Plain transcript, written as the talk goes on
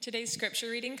Today's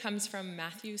scripture reading comes from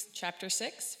Matthew chapter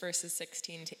 6, verses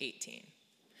 16 to 18.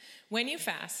 When you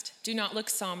fast, do not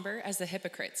look somber as the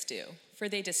hypocrites do, for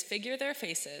they disfigure their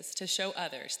faces to show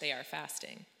others they are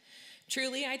fasting.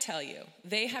 Truly, I tell you,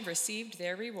 they have received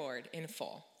their reward in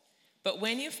full. But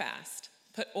when you fast,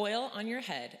 put oil on your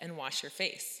head and wash your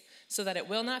face, so that it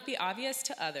will not be obvious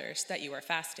to others that you are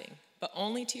fasting, but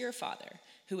only to your Father,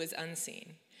 who is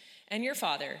unseen. And your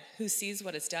Father, who sees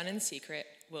what is done in secret,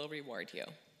 will reward you.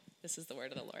 This is the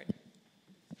word of the Lord.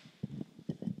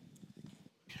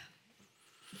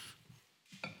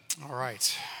 All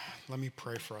right, let me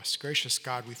pray for us. Gracious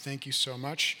God, we thank you so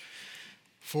much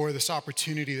for this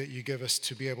opportunity that you give us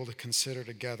to be able to consider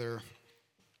together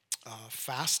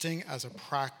fasting as a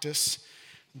practice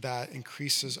that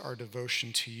increases our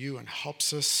devotion to you and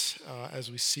helps us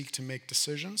as we seek to make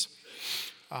decisions.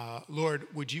 Lord,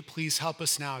 would you please help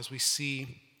us now as we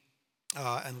see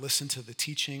and listen to the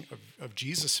teaching of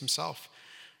Jesus himself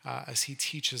as he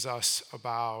teaches us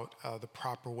about the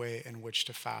proper way in which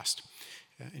to fast.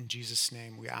 In Jesus'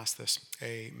 name we ask this,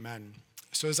 amen.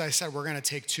 So as I said, we're going to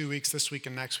take 2 weeks, this week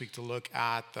and next week, to look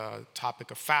at the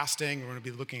topic of fasting. We're going to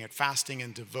be looking at fasting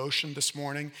and devotion this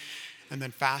morning, and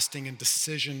then fasting and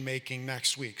decision making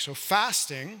next week. So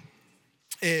fasting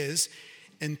is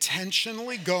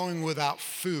intentionally going without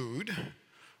food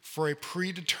for a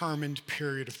predetermined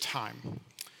period of time.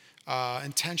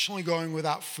 Intentionally going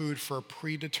without food for a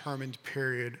predetermined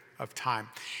period of time.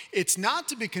 It's not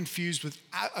to be confused with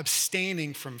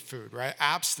abstaining from food, right?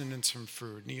 Abstinence from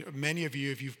food. Many of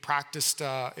you, if you've practiced,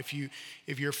 if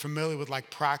you're familiar with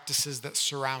like practices that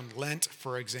surround Lent,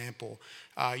 for example,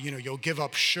 you'll give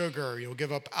up sugar, you'll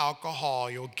give up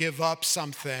alcohol, you'll give up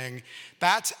something.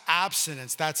 That's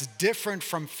abstinence. That's different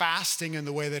from fasting in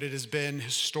the way that it has been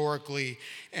historically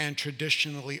and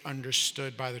traditionally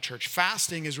understood by the church.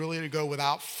 Fasting is really to go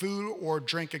without food or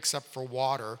drink except for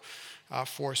water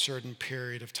for a certain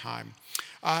period of time.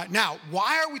 Now,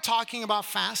 why are we talking about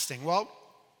fasting? Well,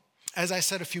 as I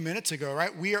said a few minutes ago,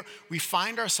 right, we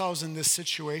find ourselves in this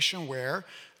situation where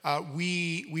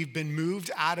we've been moved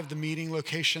out of the meeting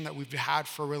location that we've had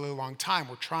for a really long time.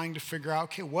 We're trying to figure out,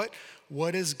 okay,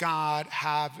 what does God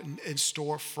have in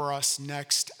store for us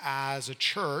next as a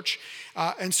church?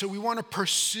 And so we want to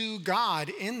pursue God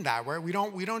in that, right? We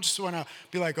don't just want to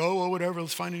be like, oh, well, whatever,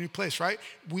 let's find a new place, right?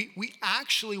 We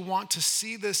actually want to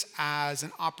see this as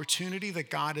an opportunity that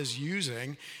God is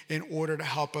using in order to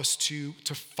help us to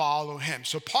follow him.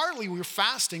 So partly we're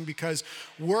fasting because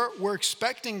we're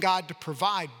expecting God to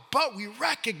provide, but we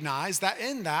recognize that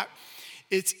in that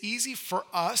it's easy for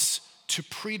us to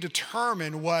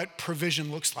predetermine what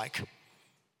provision looks like,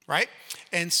 right?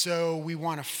 And so we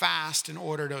want to fast in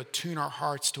order to tune our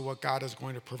hearts to what God is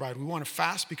going to provide. We want to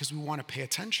fast because we want to pay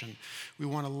attention. We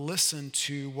want to listen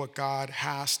to what God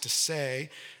has to say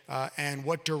and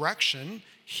what direction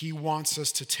he wants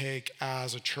us to take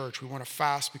as a church. We want to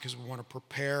fast because we want to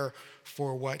prepare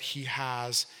for what he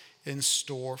has in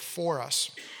store for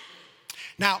us.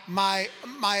 Now, my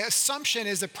assumption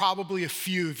is that probably a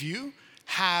few of you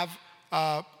have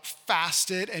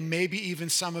fasted, and maybe even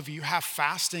some of you have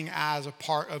fasting as a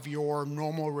part of your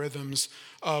normal rhythms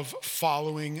of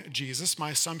following Jesus.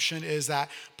 My assumption is that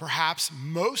perhaps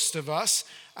most of us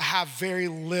have very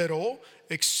little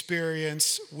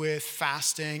experience with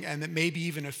fasting, and that maybe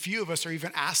even a few of us are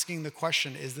even asking the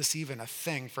question, is this even a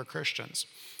thing for Christians?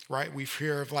 Right? We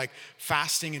hear of like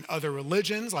fasting in other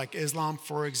religions, like Islam,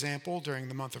 for example, during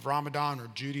the month of Ramadan, or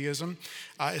Judaism.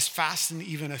 Is fasting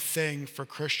even a thing for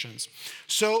Christians?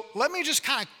 So let me just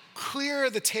kind of clear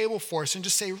the table for us and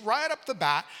just say right up the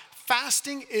bat,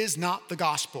 fasting is not the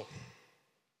gospel.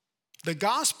 The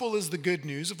gospel is the good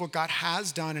news of what God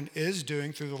has done and is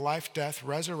doing through the life, death,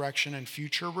 resurrection, and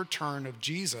future return of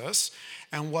Jesus,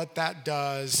 and what that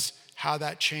does, how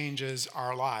that changes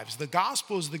our lives. The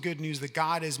gospel is the good news that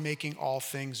God is making all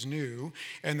things new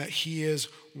and that he is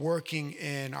working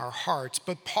in our hearts.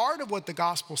 But part of what the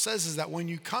gospel says is that when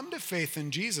you come to faith in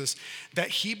Jesus, that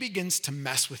he begins to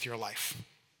mess with your life,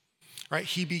 right?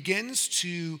 He begins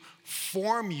to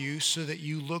form you so that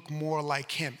you look more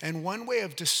like him. And one way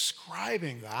of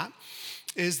describing that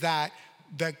is that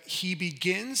he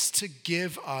begins to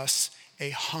give us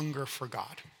a hunger for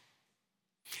God.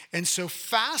 And so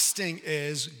fasting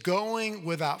is going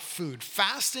without food.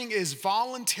 Fasting is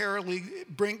voluntarily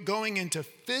going into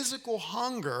physical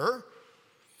hunger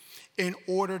in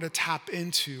order to tap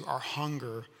into our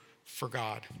hunger for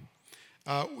God.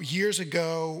 Years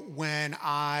ago, when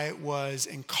I was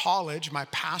in college, my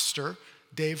pastor,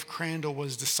 Dave Crandall,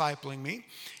 was discipling me.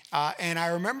 And I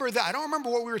remember that, I don't remember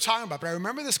what we were talking about, but I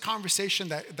remember this conversation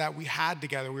that we had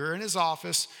together. We were in his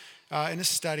office. in a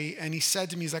study, and he said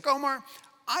to me, he's like, Omar,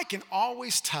 I can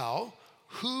always tell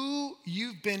who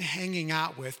you've been hanging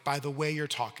out with by the way you're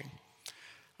talking.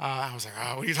 I was like,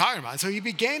 oh, what are you talking about? And so he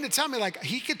began to tell me, like,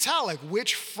 he could tell, like,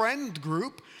 which friend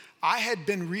group I had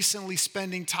been recently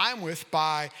spending time with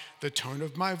by the tone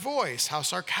of my voice, how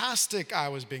sarcastic I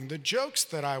was being, the jokes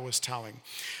that I was telling.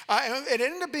 And it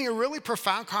ended up being a really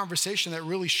profound conversation that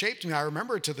really shaped me. I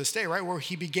remember it to this day, right, where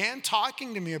he began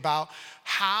talking to me about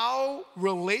how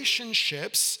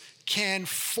relationships can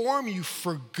form you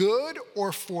for good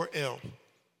or for ill.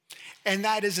 And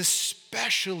that is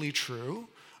especially true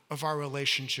of our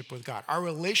relationship with God. Our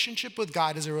relationship with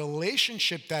God is a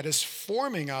relationship that is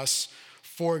forming us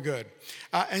for good.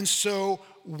 And so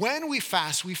when we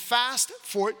fast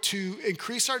to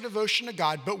increase our devotion to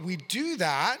God, but we do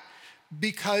that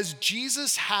because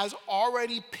Jesus has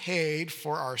already paid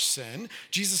for our sin.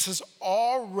 Jesus has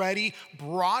already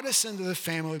brought us into the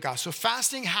family of God. So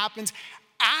fasting happens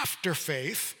after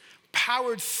faith,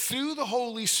 powered through the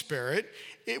Holy Spirit.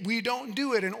 We don't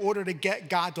do it in order to get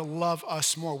God to love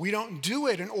us more. We don't do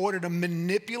it in order to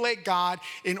manipulate God,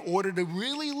 in order to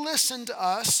really listen to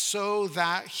us so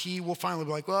that he will finally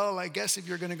be like, well, I guess if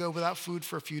you're going to go without food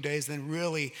for a few days, then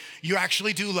really you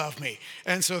actually do love me.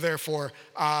 And so therefore,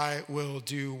 I will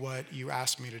do what you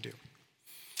asked me to do.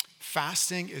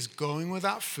 Fasting is going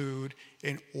without food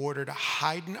in order to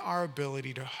heighten our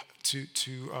ability to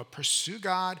pursue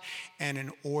God, and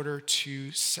in order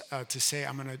to say,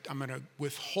 I'm gonna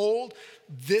withhold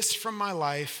this from my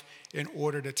life in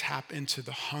order to tap into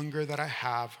the hunger that I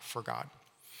have for God.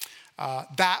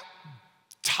 That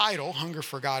title, Hunger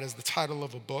for God, is the title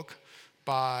of a book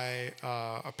by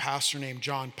a pastor named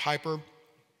John Piper.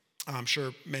 I'm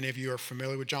sure many of you are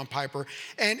familiar with John Piper.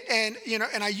 And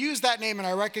I use that name, and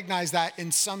I recognize that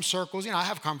in some circles, I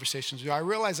have conversations with you. I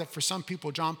realize that for some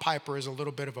people, John Piper is a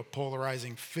little bit of a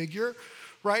polarizing figure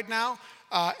right now.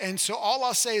 And so all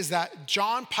I'll say is that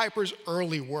John Piper's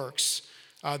early works,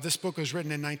 this book was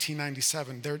written in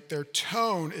 1997, their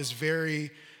tone is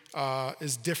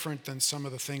is different than some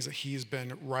of the things that he's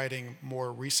been writing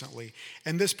more recently.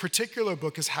 And this particular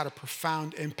book has had a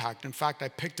profound impact. In fact, I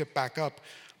picked it back up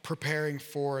preparing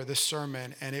for this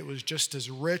sermon, and it was just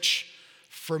as rich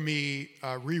for me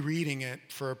rereading it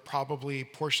for probably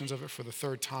portions of it for the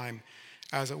third time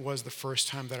as it was the first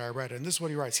time that I read it. And this is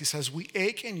what he writes. He says, we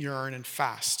ache and yearn and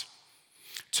fast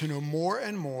to know more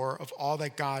and more of all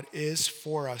that God is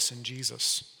for us in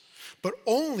Jesus, but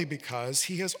only because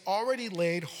he has already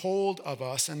laid hold of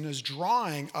us and is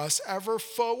drawing us ever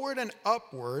forward and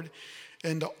upward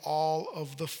into all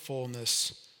of the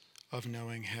fullness of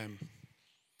knowing him.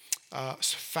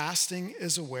 So fasting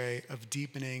is a way of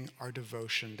deepening our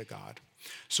devotion to God.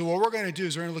 So what we're going to do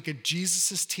is we're going to look at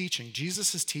Jesus' teaching.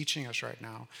 Jesus is teaching us right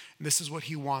now. And this is what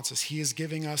he wants us. He is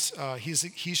giving us,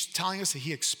 he's telling us that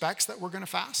he expects that we're going to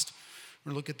fast. We're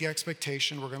going to look at the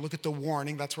expectation. We're going to look at the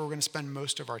warning. That's where we're going to spend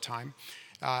most of our time.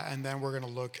 And then we're going to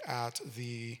look at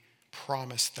the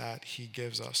promise that he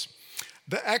gives us.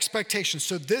 The expectation.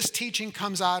 So this teaching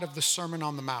comes out of the Sermon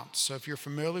on the Mount. So if you're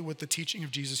familiar with the teaching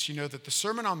of Jesus, you know that the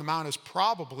Sermon on the Mount is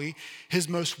probably his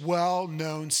most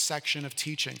well-known section of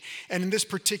teaching. And in this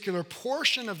particular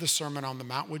portion of the Sermon on the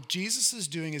Mount, what Jesus is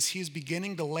doing is he's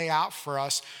beginning to lay out for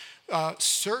us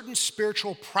certain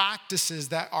spiritual practices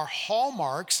that are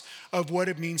hallmarks of what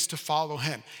it means to follow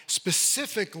him.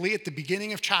 Specifically, at the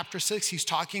beginning of chapter 6, he's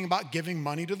talking about giving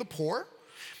money to the poor.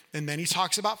 And then he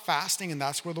talks about fasting, and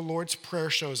that's where the Lord's Prayer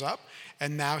shows up.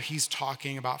 And now he's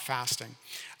talking about fasting.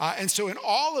 And so in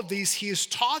all of these, he is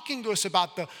talking to us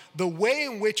about the way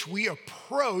in which we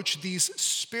approach these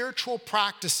spiritual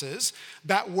practices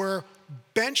that were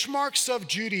benchmarks of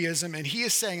Judaism. And he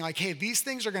is saying, like, hey, these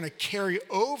things are going to carry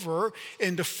over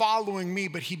into following me,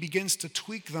 but he begins to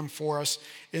tweak them for us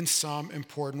in some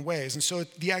important ways. And so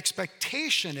the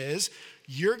expectation is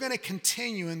you're going to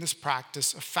continue in this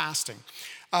practice of fasting.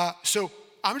 So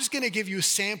I'm just going to give you a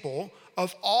sample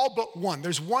of all but one.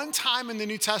 There's one time in the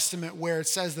New Testament where it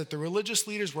says that the religious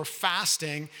leaders were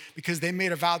fasting because they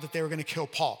made a vow that they were going to kill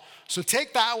Paul. So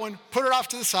take that one, put it off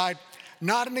to the side.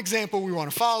 Not an example we want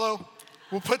to follow.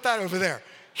 We'll put that over there.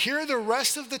 Here are the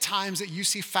rest of the times that you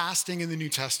see fasting in the New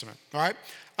Testament, all right?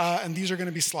 And these are going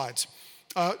to be slides.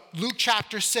 Luke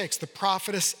chapter 6, the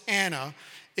prophetess Anna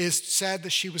is said that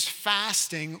she was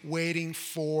fasting, waiting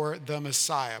for the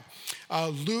Messiah.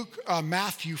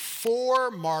 Matthew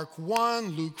 4, Mark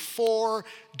 1, Luke 4,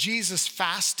 Jesus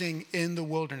fasting in the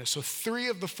wilderness. So 3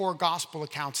 of the 4 gospel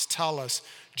accounts tell us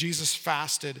Jesus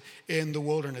fasted in the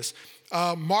wilderness.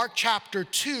 Mark chapter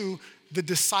 2, the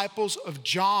disciples of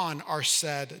John are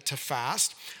said to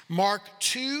fast. Mark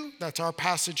 2, that's our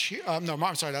passage here.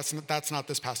 That's not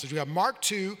this passage. We have Mark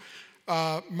 2,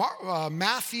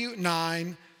 Matthew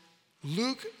 9,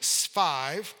 Luke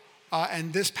 5,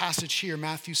 and this passage here,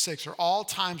 Matthew 6, are all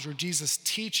times where Jesus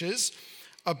teaches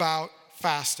about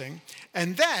fasting.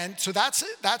 And then, so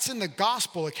that's in the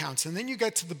gospel accounts. And then you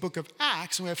get to the book of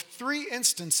Acts, and we have 3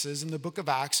 instances in the book of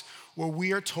Acts where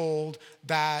we are told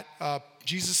that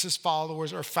Jesus'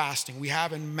 followers are fasting. We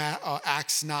have in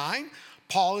Acts 9,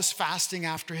 Paul is fasting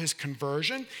after his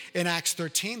conversion. In Acts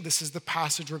 13, this is the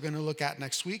passage we're going to look at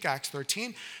next week, Acts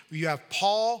 13. You have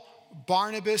Paul,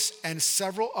 Barnabas, and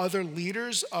several other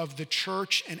leaders of the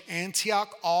church in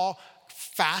Antioch all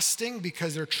fasting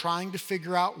because they're trying to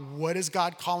figure out what is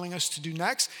God calling us to do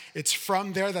next. It's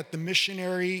from there that the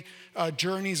missionary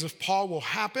journeys of Paul will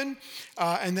happen.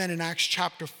 And then in Acts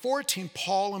chapter 14,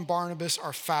 Paul and Barnabas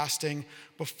are fasting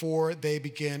before they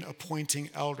begin appointing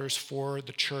elders for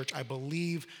the church. I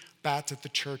believe that's at the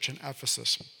church in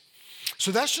Ephesus.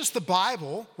 So that's just the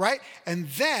Bible, right? And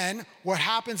then what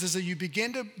happens is that you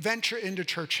begin to venture into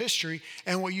church history,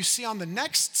 and what you see on the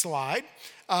next slide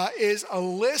is a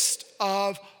list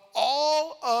of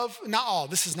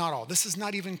this is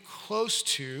not even close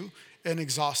to an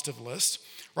exhaustive list,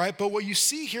 right? But what you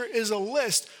see here is a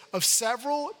list of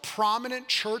several prominent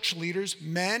church leaders,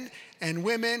 men and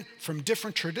women from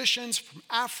different traditions, from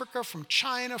Africa, from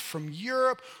China, from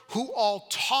Europe, who all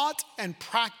taught and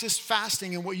practiced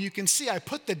fasting. And what you can see, I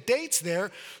put the dates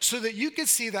there so that you could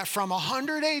see that from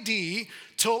 100 AD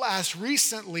till as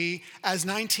recently as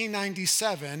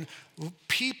 1997,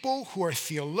 people who are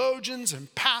theologians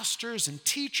and pastors and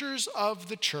teachers of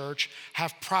the church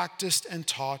have practiced and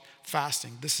taught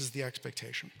fasting. This is the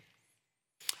expectation.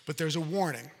 But there's a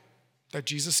warning that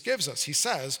Jesus gives us. He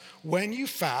says, when you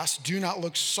fast, do not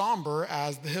look somber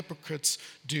as the hypocrites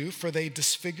do, for they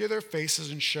disfigure their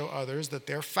faces and show others that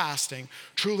they're fasting.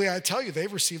 Truly, I tell you,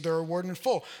 they've received their reward in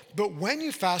full. But when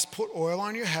you fast, put oil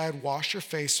on your head, wash your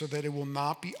face so that it will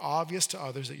not be obvious to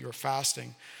others that you're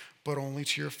fasting, but only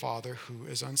to your Father who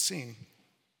is unseen.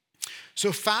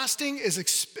 So fasting is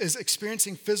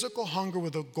experiencing physical hunger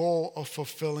with a goal of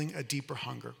fulfilling a deeper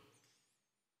hunger.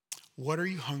 What are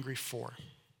you hungry for?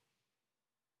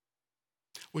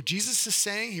 What Jesus is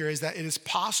saying here is that it is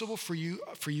possible for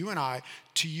you and I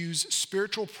to use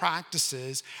spiritual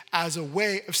practices as a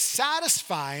way of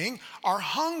satisfying our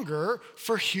hunger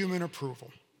for human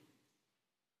approval.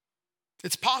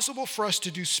 It's possible for us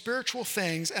to do spiritual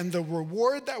things, and the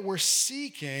reward that we're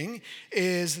seeking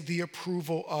is the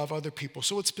approval of other people.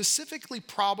 So what's specifically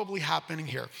probably happening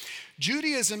here?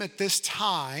 Judaism at this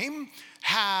time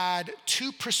had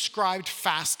 2 prescribed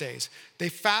fast days. They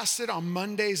fasted on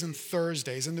Mondays and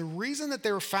Thursdays. And the reason that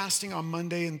they were fasting on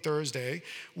Monday and Thursday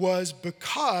was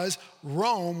because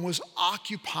Rome was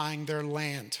occupying their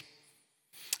land.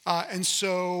 And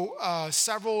so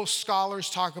several scholars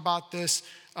talk about this.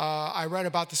 I read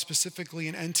about this specifically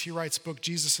in N.T. Wright's book,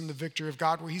 Jesus and the Victory of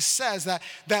God, where he says that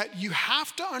you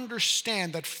have to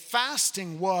understand that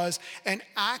fasting was an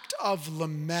act of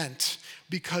lament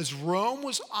because Rome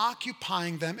was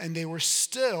occupying them, and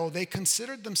they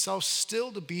considered themselves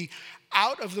still to be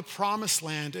out of the promised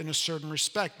land in a certain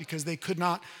respect because they could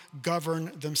not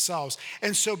govern themselves.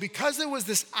 And so because there was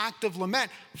this act of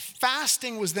lament,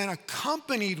 fasting was then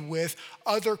accompanied with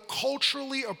other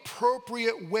culturally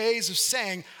appropriate ways of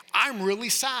saying, I'm really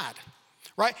sad,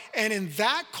 right? And in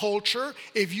that culture,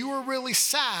 if you were really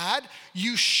sad,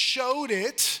 you showed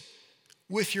it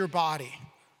with your body.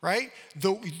 Right?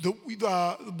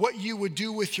 What you would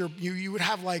do with you would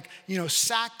have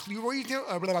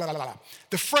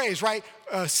the phrase, right?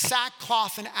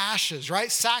 Sackcloth and ashes,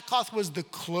 right? Sackcloth was the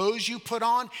clothes you put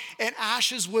on, and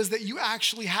ashes was that you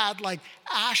actually had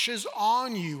ashes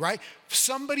on you, right?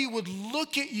 Somebody would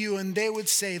look at you and they would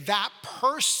say, that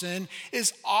person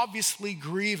is obviously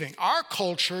grieving. Our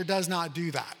culture does not do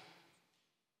that.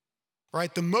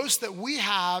 Right? The most that we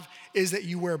have is that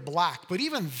you wear black, but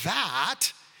even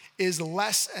that is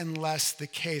less and less the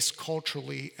case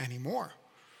culturally anymore.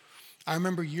 I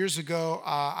remember years ago,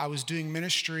 I was doing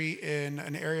ministry in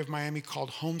an area of Miami called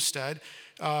Homestead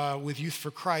with Youth for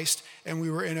Christ, and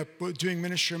we were doing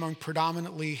ministry among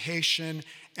predominantly Haitian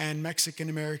and Mexican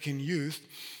American youth.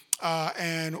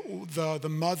 And the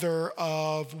father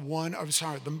of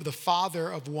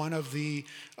one of the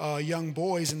young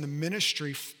boys in the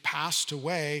ministry passed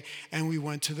away, and we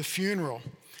went to the funeral.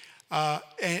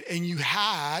 And you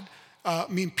had,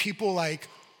 people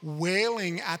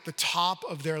wailing at the top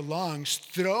of their lungs,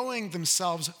 throwing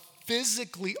themselves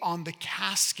physically on the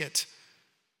casket,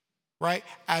 right,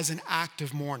 as an act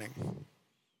of mourning.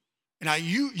 Now,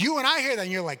 you and I hear that,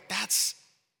 and you're like, that's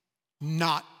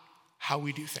not how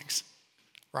we do things,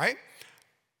 right?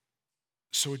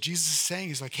 So what Jesus is saying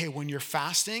is like, hey, when you're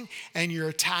fasting and you're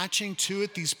attaching to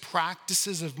it these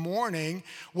practices of mourning,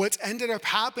 what's ended up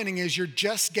happening is you're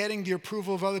just getting the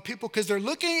approval of other people because they're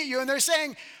looking at you and they're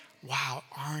saying, wow,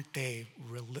 aren't they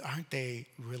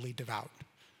really devout?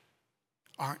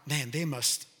 They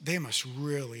must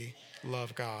really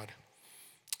love God.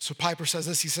 So Piper says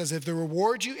this, he says, if the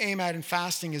reward you aim at in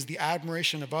fasting is the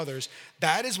admiration of others,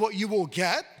 that is what you will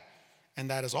get, and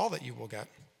that is all that you will get.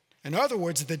 In other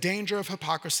words, the danger of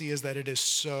hypocrisy is that it is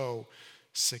so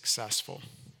successful.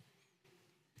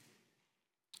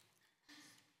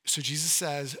 So Jesus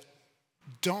says,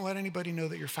 don't let anybody know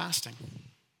that you're fasting,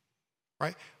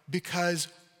 right? Because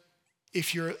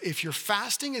if your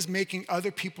fasting is making other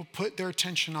people put their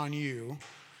attention on you,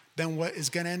 then what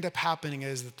is going to end up happening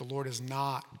is that the Lord is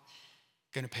not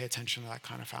going to pay attention to that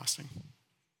kind of fasting.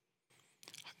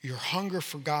 Your hunger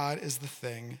for God is the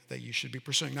thing that you should be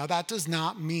pursuing. Now, that does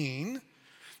not mean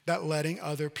that letting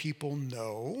other people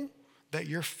know that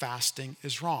your fasting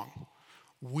is wrong.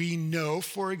 We know,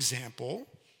 for example,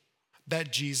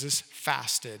 that Jesus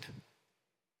fasted.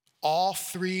 All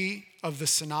three of the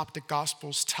synoptic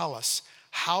gospels tell us.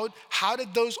 How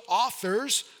did those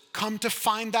authors come to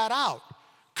find that out?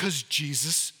 Because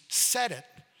Jesus said it.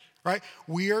 Right?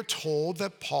 We are told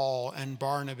that Paul and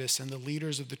Barnabas and the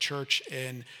leaders of the church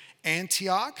in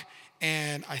Antioch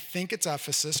and I think it's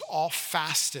Ephesus all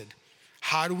fasted.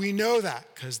 How do we know that?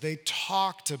 Because they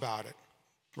talked about it,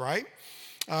 right?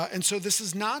 And so this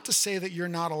is not to say that you're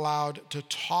not allowed to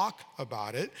talk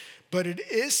about it, but it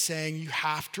is saying you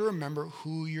have to remember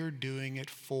who you're doing it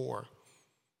for.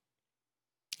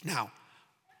 Now,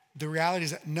 the reality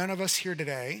is that none of us here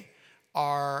today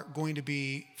are going to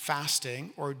be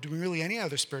fasting or doing really any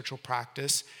other spiritual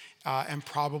practice and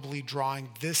probably drawing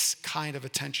this kind of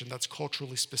attention that's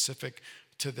culturally specific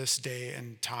to this day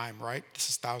and time, right? This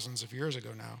is thousands of years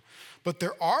ago now. But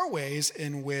there are ways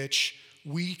in which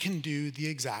we can do the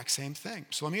exact same thing.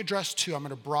 So let me address two. I'm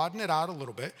going to broaden it out a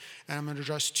little bit, and I'm going to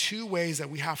address two ways that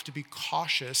we have to be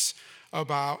cautious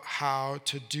about how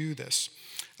to do this.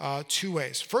 Two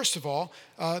ways. First of all,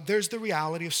 there's the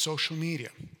reality of social media.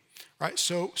 Right,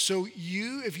 so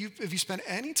if you spend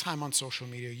any time on social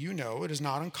media, you know it is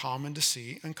not uncommon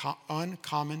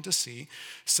to see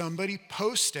somebody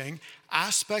posting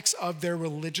aspects of their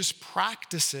religious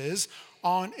practices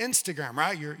on Instagram.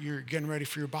 Right, you're getting ready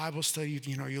for your Bible study.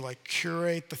 You like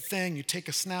curate the thing. You take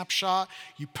a snapshot.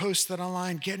 You post that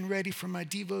online. Getting ready for my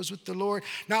devos with the Lord.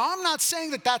 Now, I'm not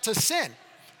saying that that's a sin.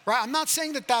 Right, I'm not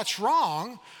saying that that's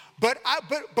wrong. But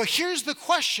here's the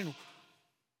question.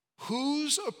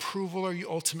 Whose approval are you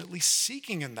ultimately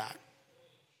seeking in that?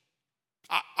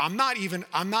 I'm not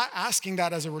asking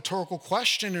that as a rhetorical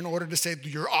question in order to say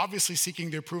you're obviously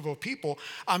seeking the approval of people.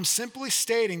 I'm simply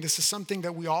stating this is something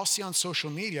that we all see on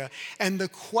social media. And the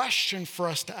question for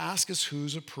us to ask is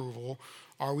whose approval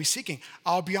are we seeking?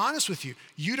 I'll be honest with you.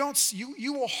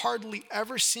 You will hardly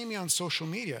ever see me on social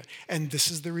media. And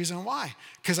this is the reason why.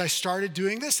 Because I started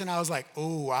doing this and I was like,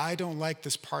 oh, I don't like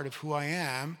this part of who I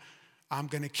am. I'm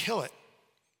going to kill it.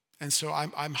 And so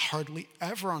I'm hardly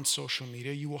ever on social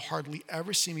media. You will hardly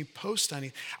ever see me post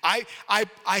anything. I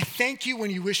thank you when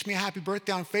you wish me a happy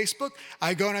birthday on Facebook.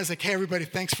 I go and I was like, hey, everybody,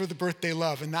 thanks for the birthday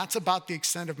love. And that's about the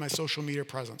extent of my social media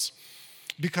presence.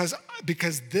 Because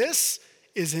this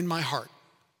is in my heart.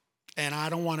 And I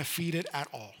don't want to feed it at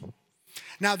all.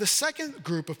 Now, the second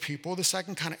group of people, the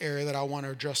second kind of area that I want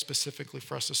to address specifically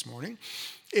for us this morning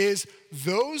is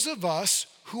those of us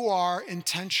who are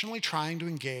intentionally trying to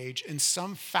engage in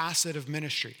some facet of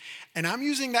ministry. And I'm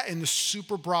using that in the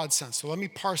super broad sense. So let me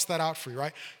parse that out for you,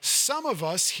 right? Some of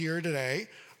us here today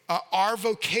are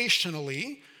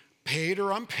vocationally, paid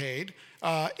or unpaid,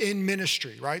 in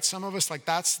ministry, right? Some of us, like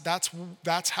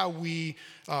that's how we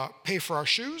pay for our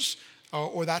shoes,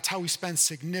 or that's how we spend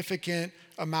significant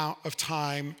amount of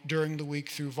time during the week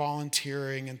through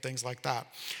volunteering and things like that.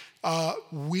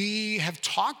 We have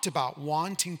talked about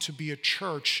wanting to be a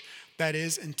church that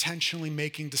is intentionally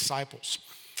making disciples.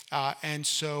 And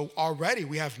so already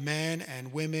we have men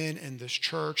and women in this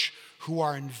church who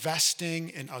are investing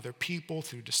in other people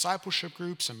through discipleship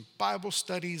groups and Bible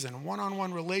studies and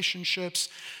one-on-one relationships.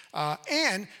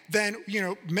 And then,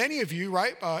 many of you,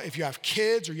 right, if you have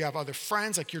kids or you have other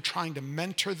friends, like you're trying to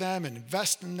mentor them and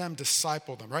invest in them,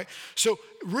 disciple them, right? So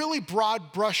really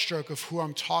broad brushstroke of who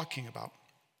I'm talking about.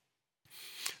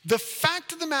 The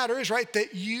fact of the matter is, right, that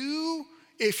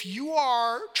if you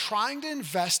are trying to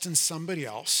invest in somebody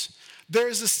else,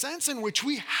 there's a sense in which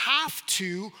we have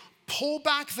to pull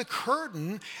back the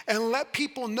curtain and let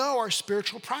people know our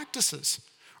spiritual practices,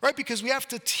 right? Because we have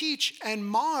to teach and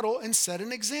model and set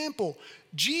an example.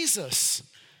 Jesus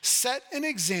set an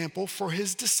example for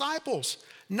his disciples,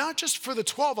 not just for the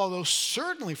 12, although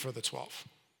certainly for the 12.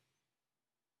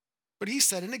 But he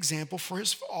set an example for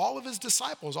all of his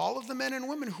disciples, all of the men and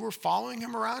women who were following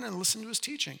him around and listening to his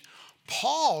teaching.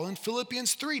 Paul in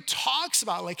Philippians 3 talks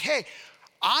about like, hey,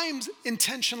 I'm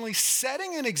intentionally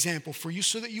setting an example for you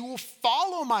so that you will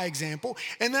follow my example,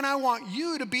 and then I want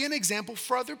you to be an example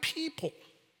for other people.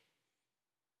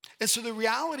 And so the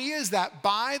reality is that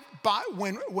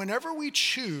whenever we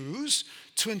choose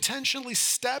to intentionally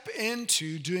step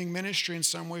into doing ministry in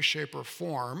some way, shape, or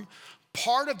form,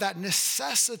 part of that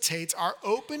necessitates our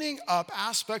opening up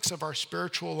aspects of our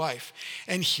spiritual life.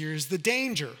 And here's the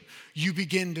danger. You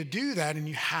begin to do that, and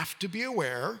you have to be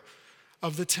aware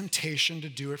of the temptation to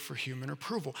do it for human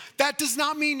approval. That does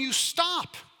not mean you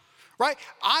stop, right?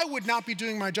 I would not be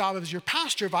doing my job as your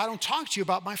pastor if I don't talk to you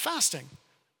about my fasting.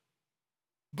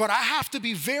 But I have to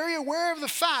be very aware of the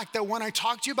fact that when I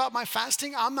talk to you about my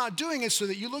fasting, I'm not doing it so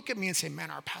that you look at me and say, man,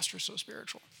 our pastor is so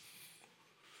spiritual.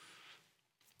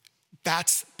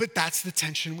 But that's the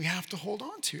tension we have to hold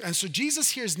on to. And so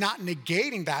Jesus here is not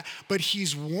negating that, but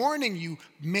he's warning you,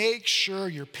 make sure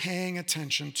you're paying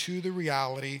attention to the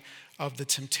reality of the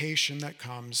temptation that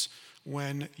comes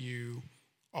when you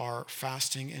are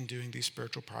fasting and doing these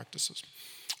spiritual practices.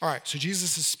 All right, so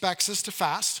Jesus expects us to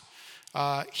fast.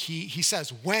 He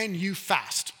says, when you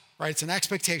fast, right? It's an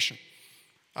expectation.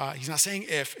 He's not saying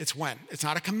if, it's when. It's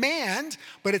not a command,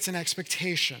 but it's an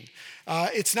expectation.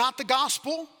 It's not the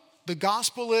gospel. The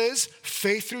gospel is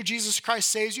faith through Jesus Christ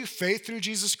saves you. Faith through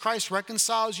Jesus Christ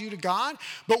reconciles you to God.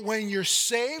 But when you're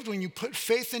saved, when you put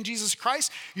faith in Jesus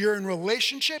Christ, you're in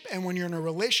relationship. And when you're in a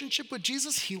relationship with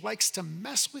Jesus, he likes to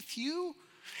mess with you.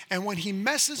 And when he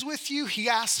messes with you, he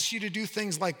asks you to do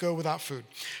things like go without food.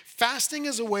 Fasting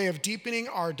is a way of deepening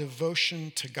our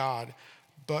devotion to God.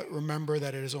 But remember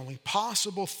that it is only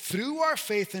possible through our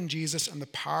faith in Jesus and the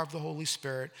power of the Holy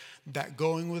Spirit that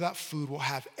going without food will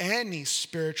have any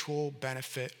spiritual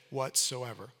benefit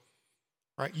whatsoever.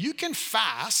 Right? You can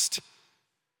fast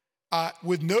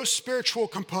with no spiritual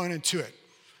component to it.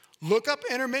 Look up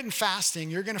intermittent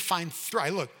fasting. You're going to find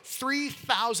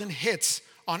 3,000 hits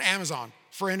on Amazon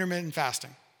for intermittent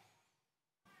fasting.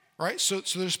 Right? So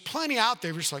there's plenty out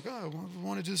there. We're just like, oh, we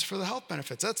want to do this for the health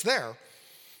benefits. That's there.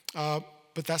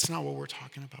 But that's not what we're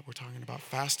talking about. We're talking about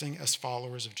fasting as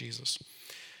followers of Jesus.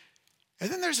 And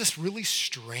then there's this really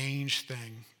strange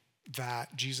thing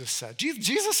that Jesus said.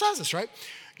 Jesus says this, right?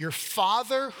 Your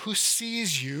Father who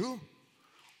sees you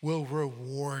will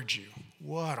reward you.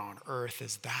 What on earth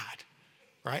is that?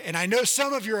 Right? And I know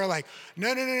some of you are like,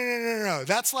 no.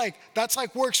 That's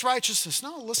like works righteousness.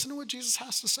 No, listen to what Jesus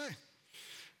has to say.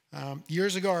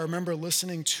 Years ago, I remember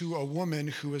listening to a woman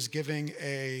who was giving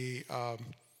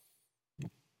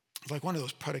like one of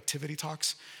those productivity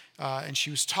talks. And she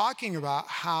was talking about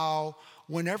how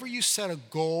whenever you set a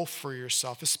goal for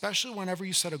yourself, especially whenever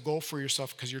you set a goal for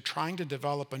yourself because you're trying to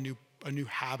develop a new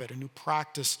habit, a new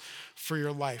practice for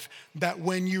your life, that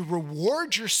when you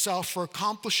reward yourself for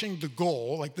accomplishing the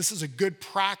goal, like this is a good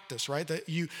practice, right? That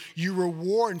you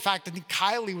reward. In fact, I think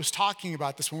Kylie was talking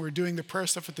about this when we were doing the prayer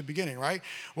stuff at the beginning, right?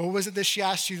 What was it that she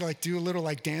asked you to like do a little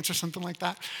like dance or something like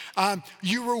that?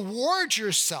 You reward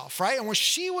yourself, right? And what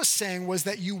she was saying was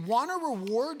that you want to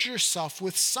reward yourself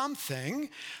with something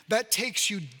that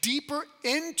takes you deeper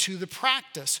into the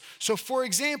practice. So for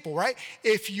example, right?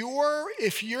 If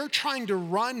you're trying to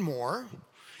run more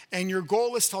and your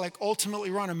goal is to like ultimately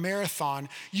run a marathon,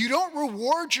 you don't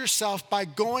reward yourself by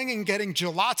going and getting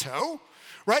gelato,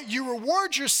 right? You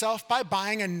reward yourself by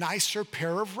buying a nicer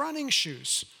pair of running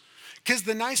shoes. Because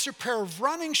the nicer pair of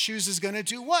running shoes is going to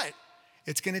do what?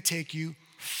 It's going to take you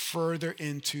further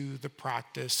into the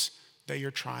practice that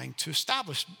you're trying to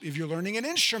establish. If you're learning an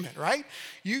instrument, right?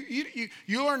 You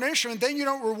learn an instrument, then you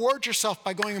don't reward yourself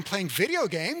by going and playing video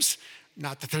games.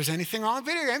 Not that there's anything wrong with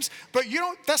video games, but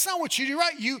that's not what you do,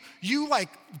 right? You like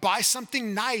buy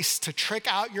something nice to trick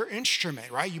out your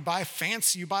instrument, right? You buy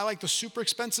like the super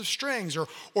expensive strings,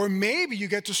 or maybe you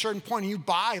get to a certain point and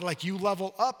you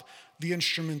level up the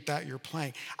instrument that you're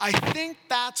playing. I think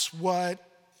that's what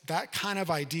that kind of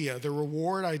idea, the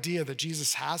reward idea that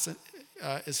Jesus has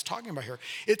is talking about here.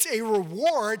 It's a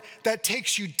reward that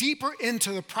takes you deeper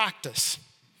into the practice.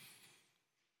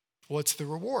 What's the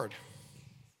reward?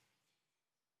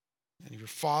 And your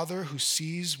Father who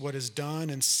sees what is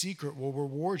done in secret will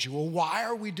reward you. Well, why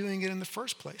are we doing it in the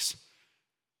first place?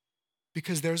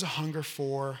 Because there's a hunger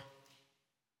for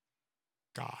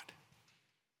God.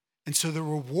 And so the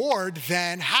reward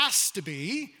then has to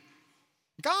be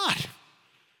God,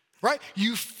 right?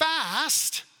 You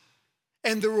fast,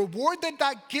 and the reward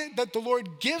that the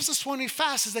Lord gives us when we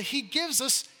fast is that he gives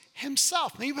us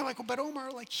himself. Now you'd be like, well, but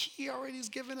Omar, like he already has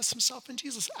given us himself in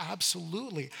Jesus.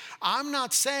 Absolutely. I'm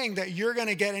not saying that you're going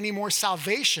to get any more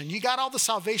salvation. You got all the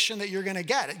salvation that you're going to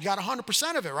get. You got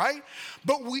 100% of it, right?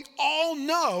 But we all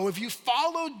know, if you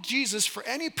followed Jesus for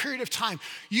any period of time,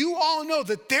 you all know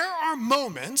that there are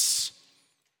moments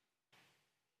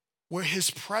where his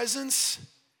presence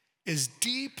is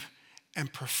deep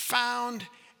and profound,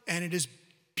 and it is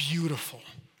beautiful.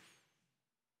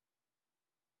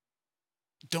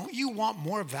 Don't you want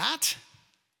more of that?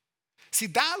 See,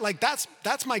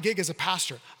 that's my gig as a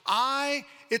pastor.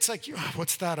 It's like,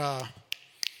 what's that?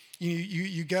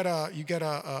 You get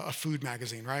a food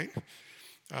magazine, right?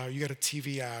 You get a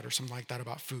TV ad or something like that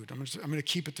about food. I'm going to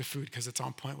keep it to food because it's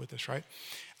on point with this, right?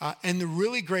 And the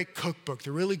really great cookbook,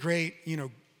 the really great,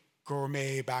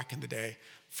 gourmet back in the day.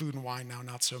 Food and wine now,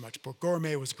 not so much, but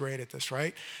gourmet was great at this,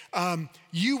 right?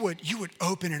 You would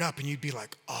open it up and you'd be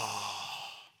like, oh,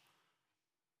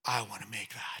 I want to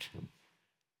make that,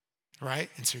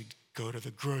 right? And so you'd go to the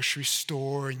grocery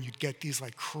store and you'd get these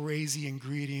like crazy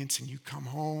ingredients and you come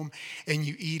home and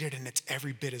you eat it and it's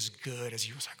every bit as good as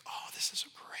you was like, oh, this is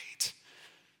great.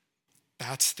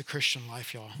 That's the Christian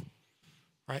life, y'all,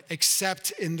 right?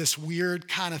 Except in this weird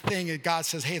kind of thing that God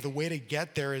says, hey, the way to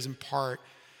get there is in part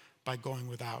by going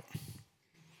without.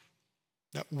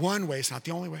 That one way, it's not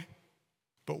the only way,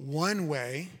 but one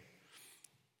way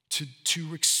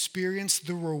to experience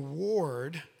the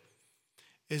reward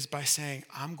is by saying,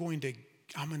 I'm going to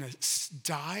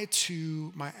die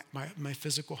to my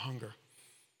physical hunger.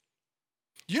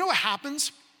 You know what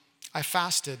happens? I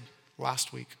fasted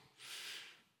last week.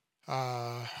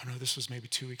 This was maybe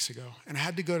 2 weeks ago. And I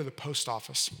had to go to the post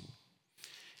office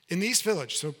in the East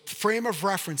Village. So frame of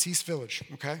reference, East Village,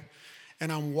 okay?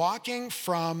 And I'm walking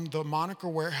from the Moniker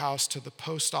warehouse to the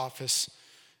post office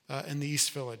in the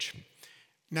East Village.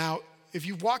 Now, if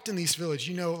you've walked in the East Village,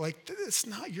 you're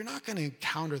not going to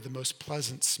encounter the most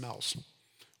pleasant smells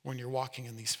when you're walking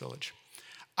in the East Village.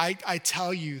 I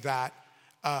tell you that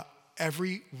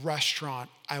every restaurant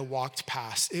I walked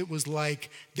past, it was like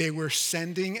they were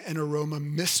sending an aroma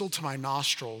missile to my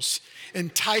nostrils,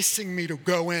 enticing me to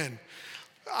go in.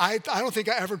 I don't think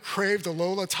I ever craved a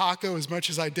Lola taco as much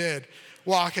as I did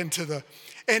walking to the,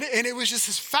 and it was just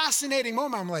this fascinating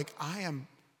moment. I'm like,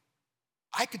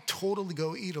 I could totally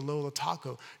go eat a Lola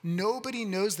taco. Nobody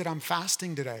knows that I'm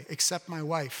fasting today except my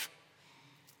wife.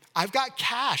 I've got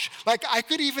cash. Like I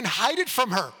could even hide it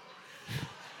from her.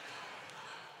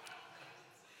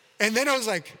 And then I was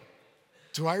like,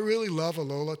 do I really love a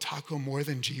Lola taco more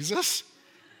than Jesus?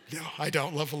 No, I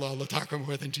don't love a Lola taco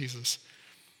more than Jesus.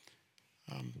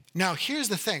 Now, here's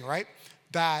the thing, right?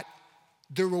 That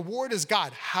the reward is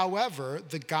God. However,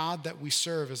 the God that we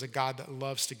serve is a God that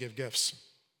loves to give gifts.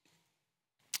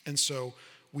 And so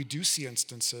we do see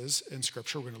instances in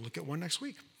Scripture, we're going to look at one next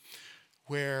week,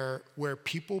 where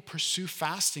people pursue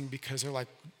fasting because they're like,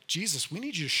 Jesus, we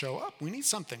need you to show up. We need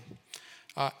something.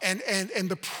 And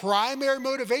the primary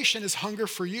motivation is hunger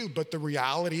for you, but the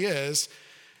reality is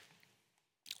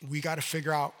we got to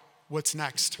figure out what's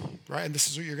next, right? And this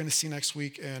is what you're going to see next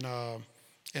week in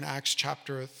Acts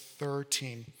chapter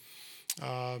 13.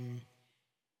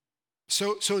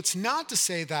 So it's not to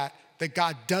say that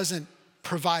God doesn't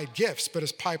provide gifts, but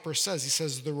as Piper says, he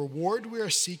says, the reward we are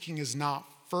seeking is not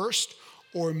first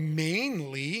or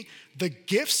mainly the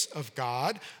gifts of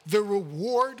God. The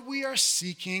reward we are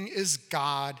seeking is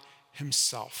God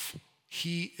himself.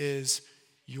 He is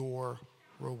your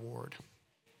reward.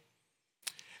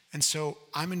 And so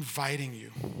I'm inviting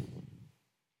you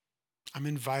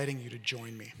to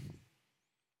join me.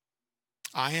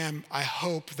 I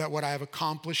hope that what I have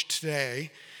accomplished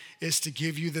today is to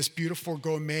give you this beautiful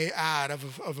gourmet ad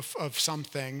of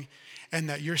something, and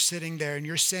that you're sitting there and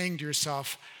you're saying to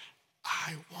yourself,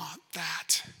 I want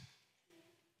that.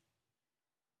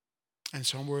 And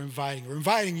so we're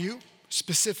inviting you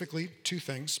specifically three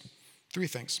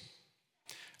things.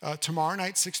 Tomorrow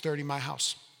night, 6:30, my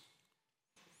house.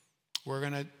 We're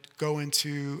going to go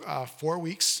into 4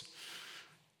 weeks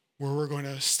where we're going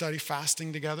to study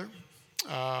fasting together.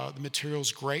 The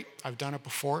material's great. I've done it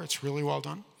before. It's really well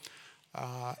done.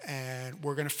 And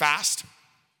we're going to fast.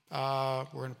 We're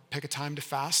going to pick a time to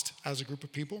fast as a group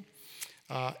of people.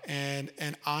 And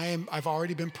I've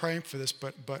already been praying for this,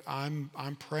 but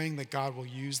I'm praying that God will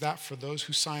use that for those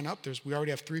who sign up. We already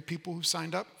have 3 people who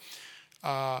signed up.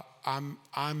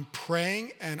 I'm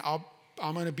praying, and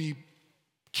I'm going to be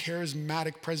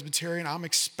charismatic Presbyterian. I'm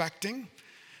expecting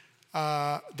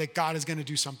that God is going to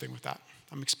do something with that.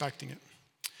 I'm expecting it.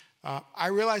 I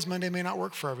realize Monday may not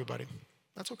work for everybody.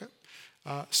 That's okay.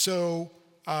 So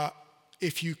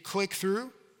if you click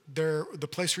through the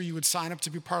place where you would sign up to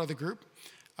be part of the group,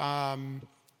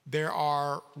 there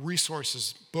are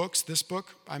resources, books. This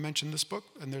book, I mentioned this book,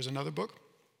 and there's another book.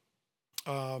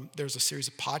 There's a series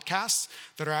of podcasts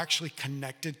that are actually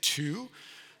connected to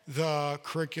the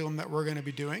curriculum that we're going to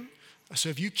be doing. So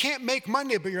if you can't make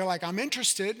Monday, but you're like, I'm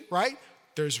interested, right?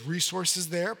 There's resources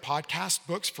there, podcast,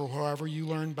 books for however you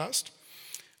learn best.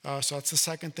 So that's the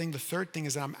second thing. The third thing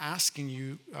is that I'm asking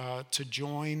you to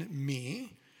join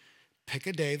me, pick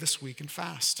a day this week and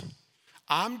fast.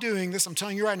 I'm doing this, I'm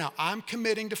telling you right now, I'm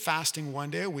committing to fasting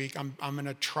one day a week. I'm going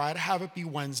to try to have it be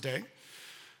Wednesday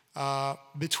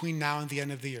between now and the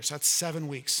end of the year. So that's 7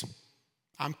 weeks.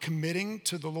 I'm committing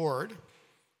to the Lord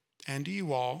and to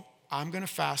you all. I'm going to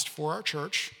fast for our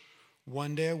church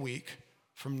one day a week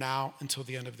from now until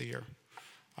the end of the year.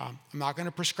 I'm not going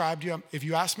to prescribe to you. If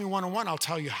you ask me one-on-one, I'll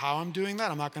tell you how I'm doing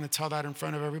that. I'm not going to tell that in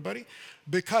front of everybody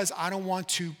because I don't want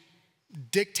to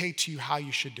dictate to you how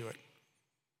you should do it.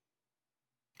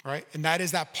 Right? And that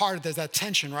is that part, there's that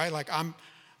tension, right? Like I'm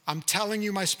telling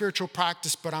you my spiritual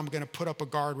practice, but I'm going to put up a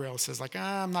guardrail that says like,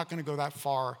 I'm not going to go that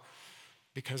far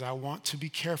because I want to be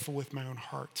careful with my own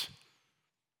heart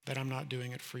that I'm not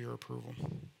doing it for your approval.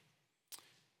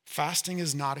 Fasting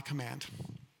is not a command.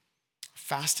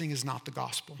 Fasting is not the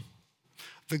gospel.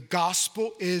 The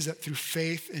gospel is that through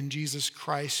faith in Jesus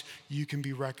Christ, you can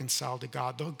be reconciled to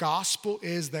God. The gospel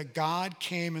is that God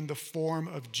came in the form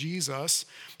of Jesus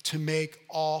to make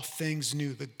all things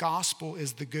new. The gospel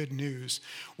is the good news.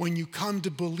 When you come to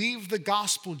believe the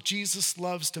gospel, Jesus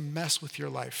loves to mess with your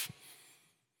life.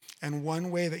 And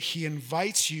one way that he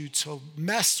invites you to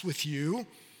mess with you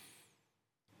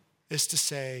is to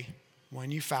say,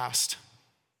 when you fast,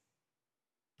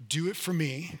 do it for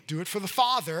me, do it for the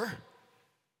Father,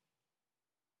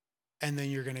 and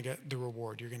then you're going to get the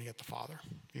reward. You're going to get the Father.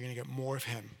 You're going to get more of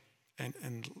him.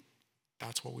 And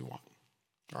that's what we want.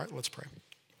 All right, let's pray.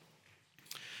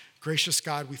 Gracious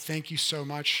God, we thank you so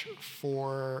much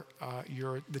for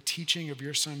the teaching of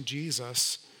your son,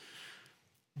 Jesus,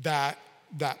 that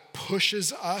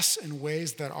pushes us in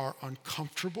ways that are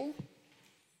uncomfortable,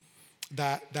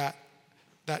 that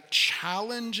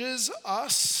challenges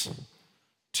us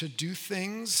to do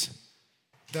things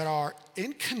that are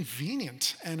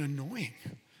inconvenient and annoying.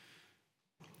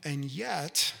 And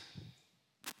yet,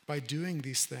 by doing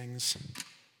these things,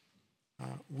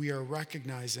 we are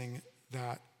recognizing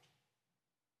that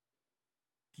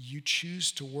you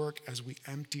choose to work as we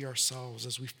empty ourselves,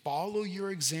 as we follow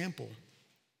your example.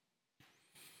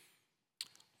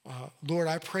 Lord,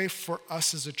 I pray for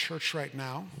us as a church right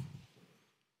now.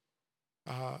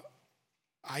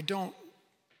 I don't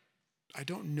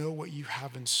know what you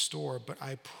have in store, but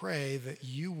I pray that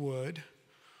you would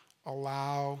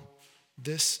allow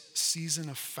this season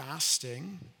of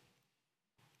fasting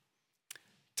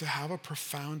to have a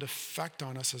profound effect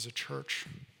on us as a church.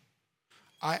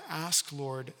 I ask,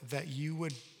 Lord, that you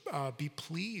would be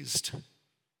pleased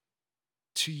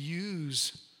to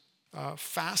use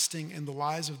fasting in the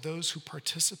lives of those who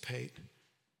participate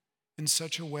in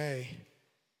such a way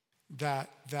that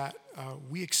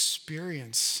we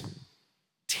experience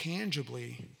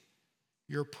tangibly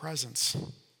your presence.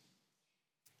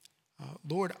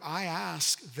 Lord, I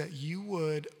ask that you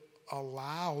would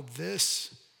allow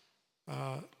this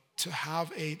to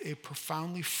have a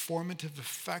profoundly formative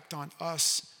effect on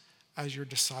us as your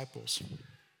disciples.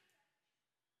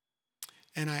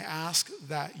 And I ask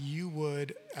that you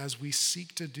would, as we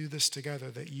seek to do this together,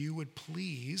 that you would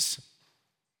please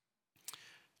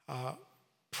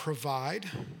provide,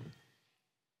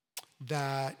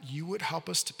 that you would help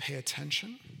us to pay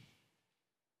attention,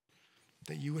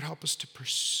 that you would help us to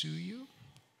pursue you,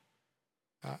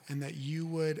 and that you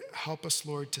would help us,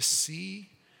 Lord, to see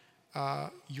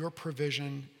your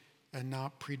provision and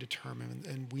not predetermined.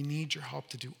 And we need your help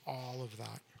to do all of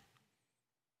that.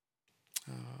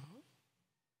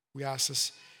 We ask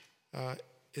this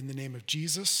in the name of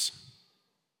Jesus,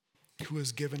 who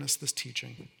has given us this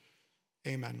teaching.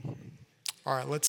 Amen. All right, let's